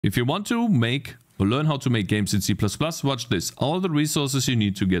If you want to make or learn how to make games in C++, watch this. All the resources you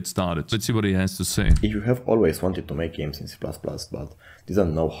need to get started. Let's see what he has to say. If you have always wanted to make games in C++ but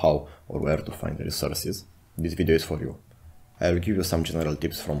didn't know how or where to find the resources, this video is for you. I will give you some general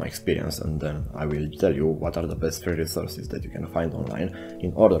tips from my experience, and then I will tell you what are the best free resources that you can find online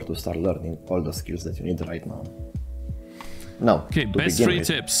in order to start learning all the skills that you need right now. Now, okay, best free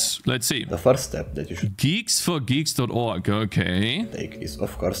tips. Let's see. The first step that you should geeksforgeeks.org, okay, take is,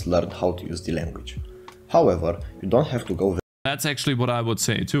 of course, learn how to use the language. However, you don't have to go there. That's actually what I would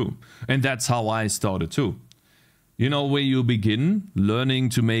say too. And that's how I started too. You know where you begin learning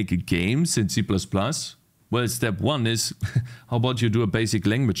to make games in C++? Well, step one is, how about you do a basic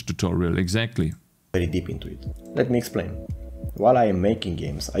language tutorial? Exactly. Very deep into it. Let me explain. While I am making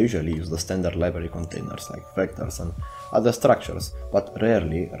games, I usually use the standard library containers like vectors and other structures, but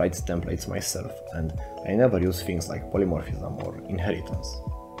rarely write templates myself, and I never use things like polymorphism or inheritance.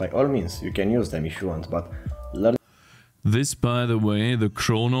 By all means, you can use them if you want, but learn. This, by the way, the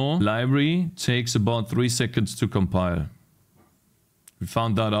Chrono library takes about 3 seconds to compile. We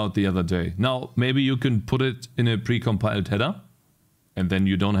found that out the other day. Now, maybe you can put it in a pre-compiled header, and then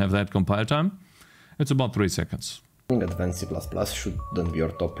you don't have that compile time. It's about 3 seconds. Advanced C++ shouldn't be your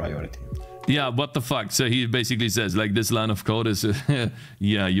top priority. Yeah, what the fuck? So he basically says, like, this line of code is,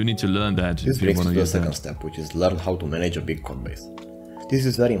 yeah, you need to learn that. This brings us to the second step, which is learn how to manage a big code base. This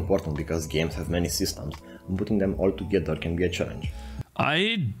is very important because games have many systems, and putting them all together can be a challenge.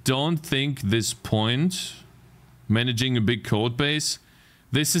 I don't think this point, managing a big code base,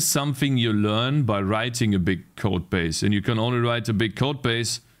 this is something you learn by writing a big code base. And you can only write a big code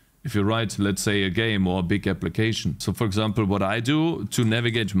base if you write, let's say, a game or a big application. So for example, what I do to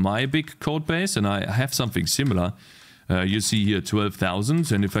navigate my big code base, and I have something similar, you see here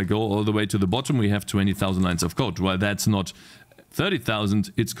 12,000, and if I go all the way to the bottom, we have 20,000 lines of code. Well, that's not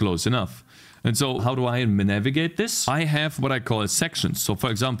 30,000, it's close enough. And so how do I navigate this? I have what I call sections. So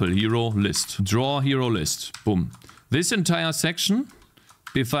for example, hero list, draw hero list, boom. This entire section,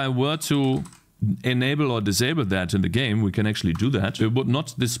 if I were to enable or disable that in the game, we can actually do that. It would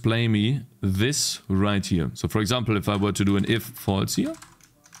not display me this right here. So for example, if I were to do an if false here,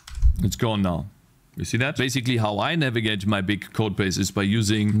 it's gone now. You see that? Basically how I navigate my big code base is by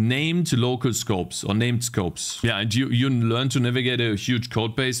using named local scopes or named scopes. Yeah, and you learn to navigate a huge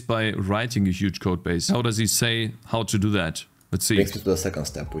code base by writing a huge code base. How does he say how to do that? Let's see. Brings us to the second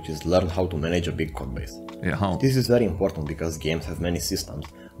step, which is learn how to manage a big code base. Yeah, how? This is very important because games have many systems,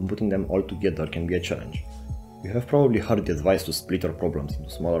 and putting them all together can be a challenge. You have probably heard the advice to split your problems into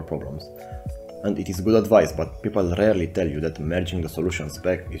smaller problems. And it is good advice, but people rarely tell you that merging the solutions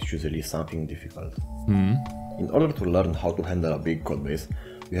back is usually something difficult. In order to learn how to handle a big code base,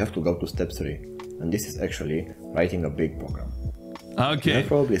 you have to go to step 3, and this is actually writing a big program. Okay,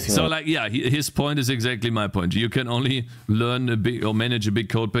 so like, yeah, his point is exactly my point. You can only learn a big or manage a big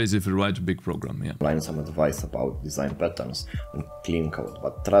code base if you write a big program, yeah. Line some advice about design patterns and clean code,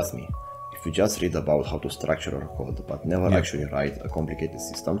 but trust me, if you just read about how to structure your code but never actually write a complicated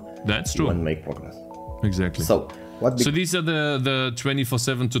system, that's you true. won't make progress. Exactly. So these are the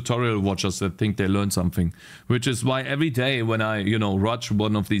 24/7 tutorial watchers that think they learn something, which is why every day when I, you know, watch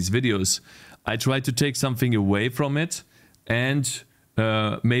one of these videos, I try to take something away from it and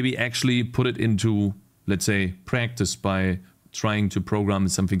maybe actually put it into, let's say, practice by trying to program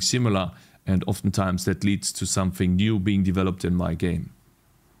something similar, and oftentimes that leads to something new being developed in my game.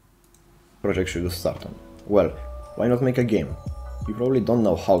 Project should you start on? Well, why not make a game? You probably don't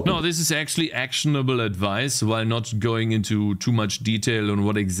know how to. No, this is actually actionable advice while not going into too much detail on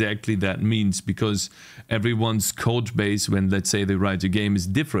what exactly that means, because everyone's code base, when let's say they write a game, is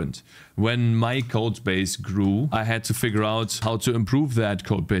different. When my code base grew, I had to figure out how to improve that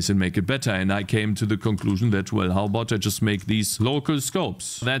code base and make it better. And I came to the conclusion that, well, how about I just make these local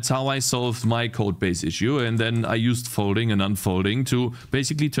scopes? That's how I solved my code base issue. And then I used folding and unfolding to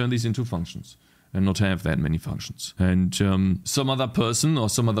basically turn these into functions and not have that many functions. And some other person or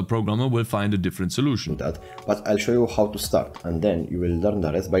some other programmer will find a different solution. But I'll show you how to start, and then you will learn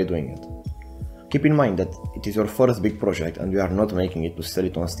the rest by doing it. Keep in mind that it is your first big project and you are not making it to sell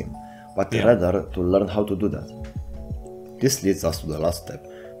it on Steam, but rather to learn how to do that. This leads us to the last step,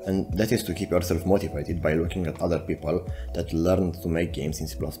 and that is to keep yourself motivated by looking at other people that learned to make games in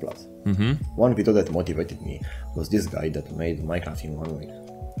C++. One video that motivated me was this guy that made Minecraft in 1 week.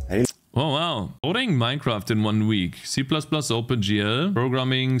 Oh wow, coding Minecraft in 1 week, C++, OpenGL,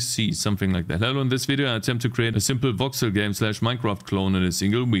 programming C, something like that. Hello, in this video I attempt to create a simple voxel game / Minecraft clone in a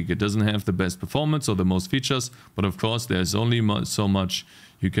single week. It doesn't have the best performance or the most features, but of course there's only so much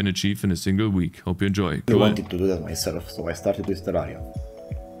you can achieve in a single week. Hope you enjoy. I wanted to do that myself, so I started with Terraria.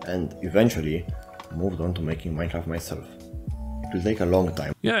 and eventually moved on to making Minecraft myself. It will take a long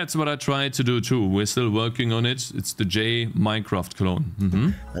time. Yeah, that's what I tried to do too. We're still working on it. It's the J Minecraft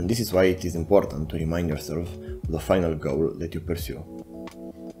clone. And this is why it is important to remind yourself of the final goal that you pursue.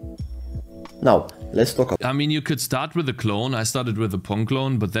 Now, let's talk about... I mean, you could start with a clone. I started with a Pong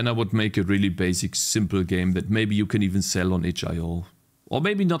clone, but then I would make a really basic, simple game that maybe you can even sell on itch.io. Or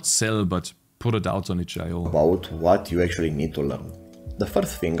maybe not sell, but put it out on itch.io. About what you actually need to learn. The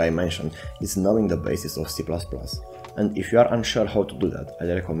first thing I mentioned is knowing the basis of C++. And if you are unsure how to do that, I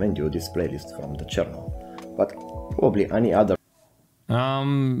recommend you this playlist from the channel. But probably any other...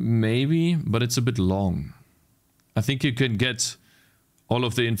 Maybe, but it's a bit long. I think you can get all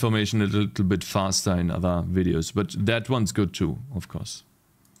of the information a little bit faster in other videos, but that one's good too, of course.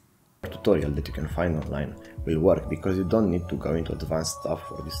 Tutorial that you can find online will work because you don't need to go into advanced stuff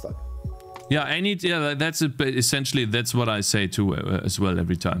for this stuff. Yeah, that's essentially that's what I say too as well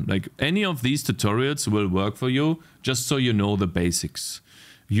every time. Like any of these tutorials will work for you, just so you know the basics.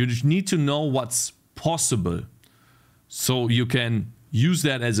 You need to know what's possible, so you can use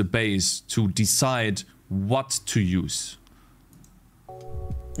that as a base to decide what to use.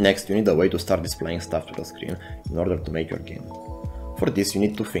 Next, you need a way to start displaying stuff to the screen in order to make your game. For this, you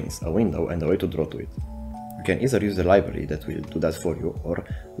need two things: a window and a way to draw to it. You can either use a library that will do that for you, or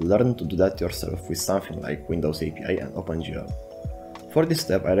learn to do that yourself with something like Windows API and OpenGL. For this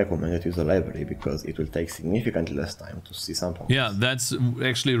step, I recommend that you use a library because it will take significantly less time to see something. Yeah, that's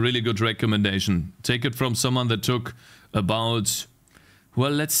actually a really good recommendation. Take it from someone that took about,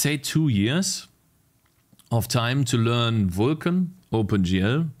 well, let's say 2 years of time to learn Vulkan,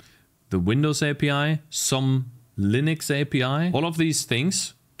 OpenGL, the Windows API, some Linux API. All of these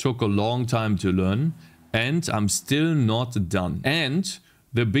things took a long time to learn, and I'm still not done. And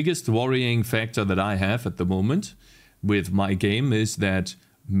the biggest worrying factor that I have at the moment with my game is that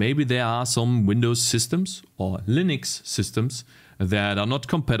maybe there are some Windows systems or Linux systems that are not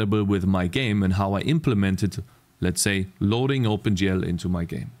compatible with my game and how I implemented, let's say, loading OpenGL into my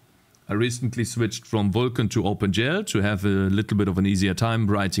game. I recently switched from Vulkan to OpenGL to have a little bit of an easier time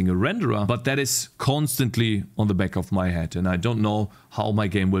writing a renderer, but that is constantly on the back of my head, and I don't know how my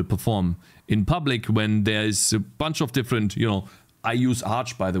game will perform in public when there is a bunch of different, I use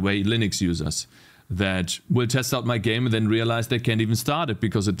Arch, by the way, Linux users, that will test out my game and then realize they can't even start it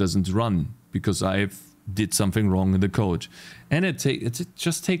because it doesn't run, because I've did something wrong in the code. And it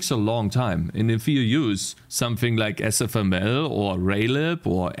just takes a long time. And if you use something like SFML or Raylib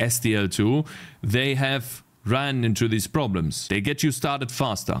or SDL2, they have ran into these problems. They get you started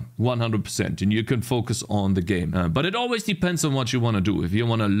faster, 100%, and you can focus on the game. But it always depends on what you want to do. If you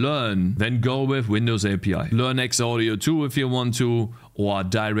want to learn, then go with Windows API. Learn Xaudio 2 if you want to, or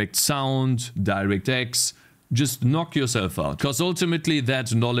Direct Sound, DirectX. Just knock yourself out, because ultimately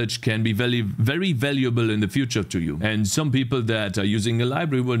that knowledge can be very, very valuable in the future to you. And some people that are using a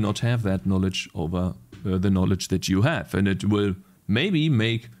library will not have that knowledge over the knowledge that you have, and it will maybe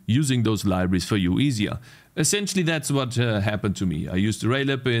make using those libraries for you easier. Essentially, that's what happened to me. I used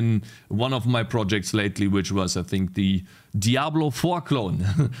Raylib in one of my projects lately, which was, I think, the Diablo 4 clone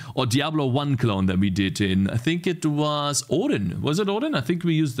or Diablo 1 clone that we did in, I think it was Odin. Was it Odin? I think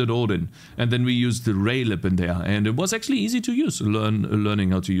we used it Odin. And then we used the Raylib in there. And it was actually easy to use,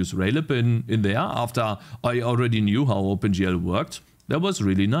 learning how to use Raylib in there after I already knew how OpenGL worked. That was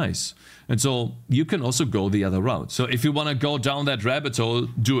really nice. And so you can also go the other route. So if you want to go down that rabbit hole,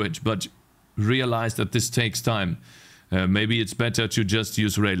 do it. But realize that this takes time. Maybe it's better to just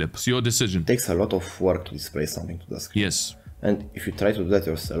use Raylib. It's your decision. It takes a lot of work to display something to the screen. Yes. And if you try to do that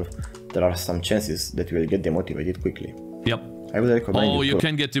yourself, there are some chances that you will get demotivated quickly. Yep. I would recommend you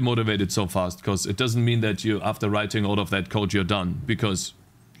can get demotivated so fast, because it doesn't mean that you, after writing all of that code, you're done, because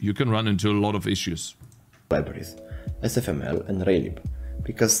you can run into a lot of issues. Libraries, SFML and Raylib,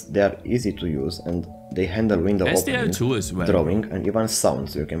 because they are easy to use and they handle window opening, as well, drawing, and even sound,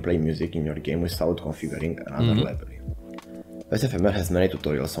 so you can play music in your game without configuring another library. SFML has many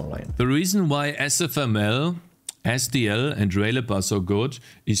tutorials online. The reason why SFML, SDL and Raylib are so good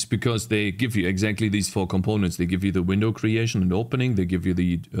is because they give you exactly these 4 components. They give you the window creation and opening, they give you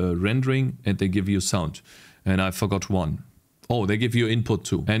the rendering, and they give you sound. And I forgot one. Oh, they give you input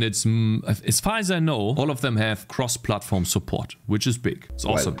too. And it's, as far as I know, all of them have cross-platform support, which is big. It's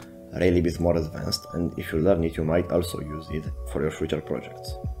awesome. Well, Raylib is more advanced, and if you learn it, you might also use it for your future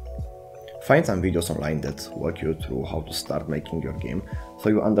projects. Find some videos online that walk you through how to start making your game, so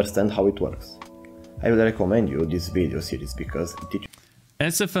you understand how it works. I would recommend you this video series because it teaches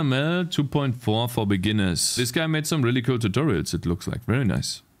SFML 2.4 for beginners. This guy made some really cool tutorials, it looks like. Very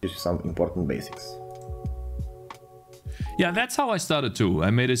nice. you some important basics. Yeah, that's how I started too. I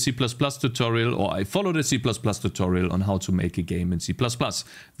made a C++ tutorial, or I followed a C++ tutorial on how to make a game in C++.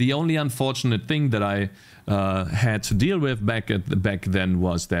 The only unfortunate thing that I had to deal with back then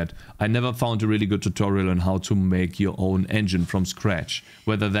was that I never found a really good tutorial on how to make your own engine from scratch.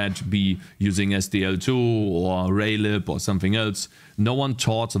 Whether that be using SDL2 or Raylib or something else. No one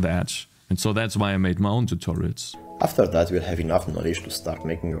taught that. And so that's why I made my own tutorials. After that, you'll have enough knowledge to start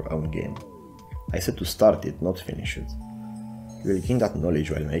making your own game. I said to start it, not finish it. You will gain that knowledge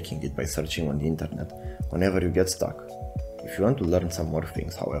while making it by searching on the internet whenever you get stuck. If you want to learn some more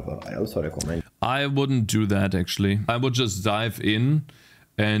things, however, I also recommend... I wouldn't do that actually. I would just dive in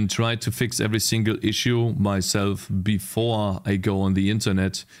and try to fix every single issue myself before I go on the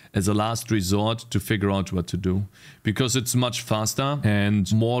internet as a last resort to figure out what to do. Because it's much faster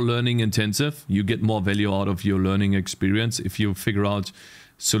and more learning intensive. You get more value out of your learning experience if you figure out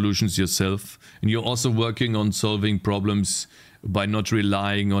solutions yourself. And you're also working on solving problems by not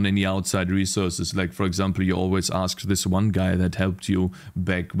relying on any outside resources. Like, for example, you always ask this one guy that helped you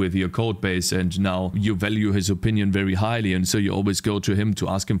back with your code base, and now you value his opinion very highly, and so you always go to him to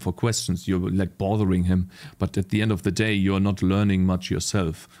ask him for questions. You're like bothering him, but at the end of the day, you're not learning much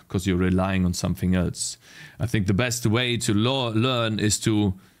yourself because you're relying on something else. I think the best way to learn is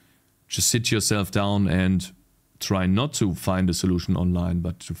to just sit yourself down and try not to find a solution online,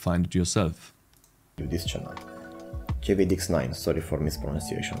 but to find it yourself. This channel. KVDX9, sorry for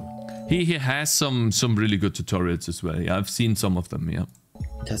mispronunciation. He has some really good tutorials as well. Yeah, I've seen some of them, yeah.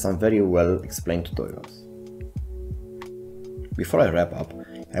 It has some very well explained tutorials. Before I wrap up,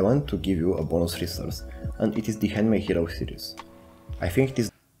 I want to give you a bonus resource, and it is the Handmade Hero series. I think it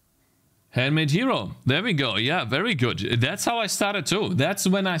is Handmade Hero. There we go. Yeah, very good. That's how I started too. That's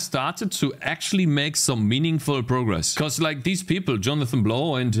when I started to actually make some meaningful progress. Because like these people, Jonathan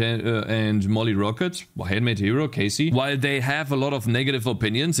Blow and Molly Rocket, Handmade Hero, Casey, while they have a lot of negative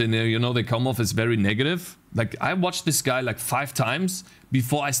opinions and you know, they come off as very negative. Like I watched this guy like 5 times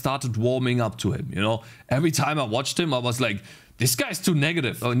before I started warming up to him. You know, every time I watched him, I was like, this guy's too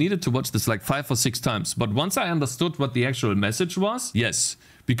negative. I needed to watch this like 5 or 6 times. But once I understood what the actual message was, yes.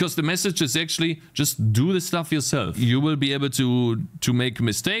 Because the message is actually just do the stuff yourself. You will be able to make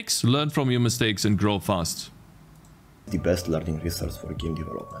mistakes, learn from your mistakes and grow fast. The best learning resource for game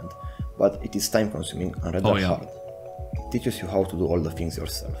development, but it is time consuming and rather hard. It teaches you how to do all the things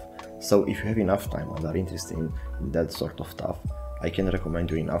yourself. So if you have enough time and are interested in that sort of stuff, I can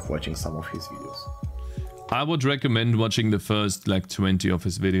recommend you enough watching some of his videos. I would recommend watching the first like 20 of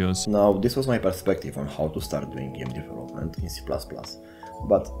his videos. Now, this was my perspective on how to start doing game development in C++.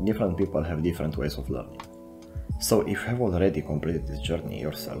 But different people have different ways of learning. So if you have already completed this journey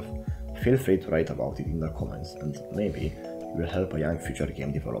yourself, feel free to write about it in the comments, and maybe you will help a young future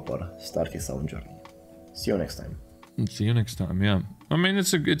game developer start his own journey. See you next time. See you next time, yeah. I mean,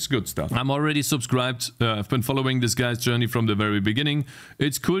 it's good stuff. I'm already subscribed. I've been following this guy's journey from the very beginning.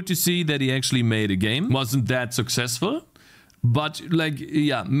 It's cool to see that he actually made a game. Wasn't that successful? But like,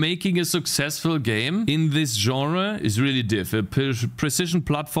 yeah, making a successful game in this genre is really diff. A precision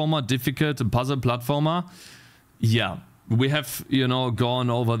platformer, difficult, a puzzle platformer. Yeah, we have, you know,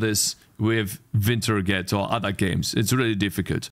 gone over this with Wintergate or other games. It's really difficult.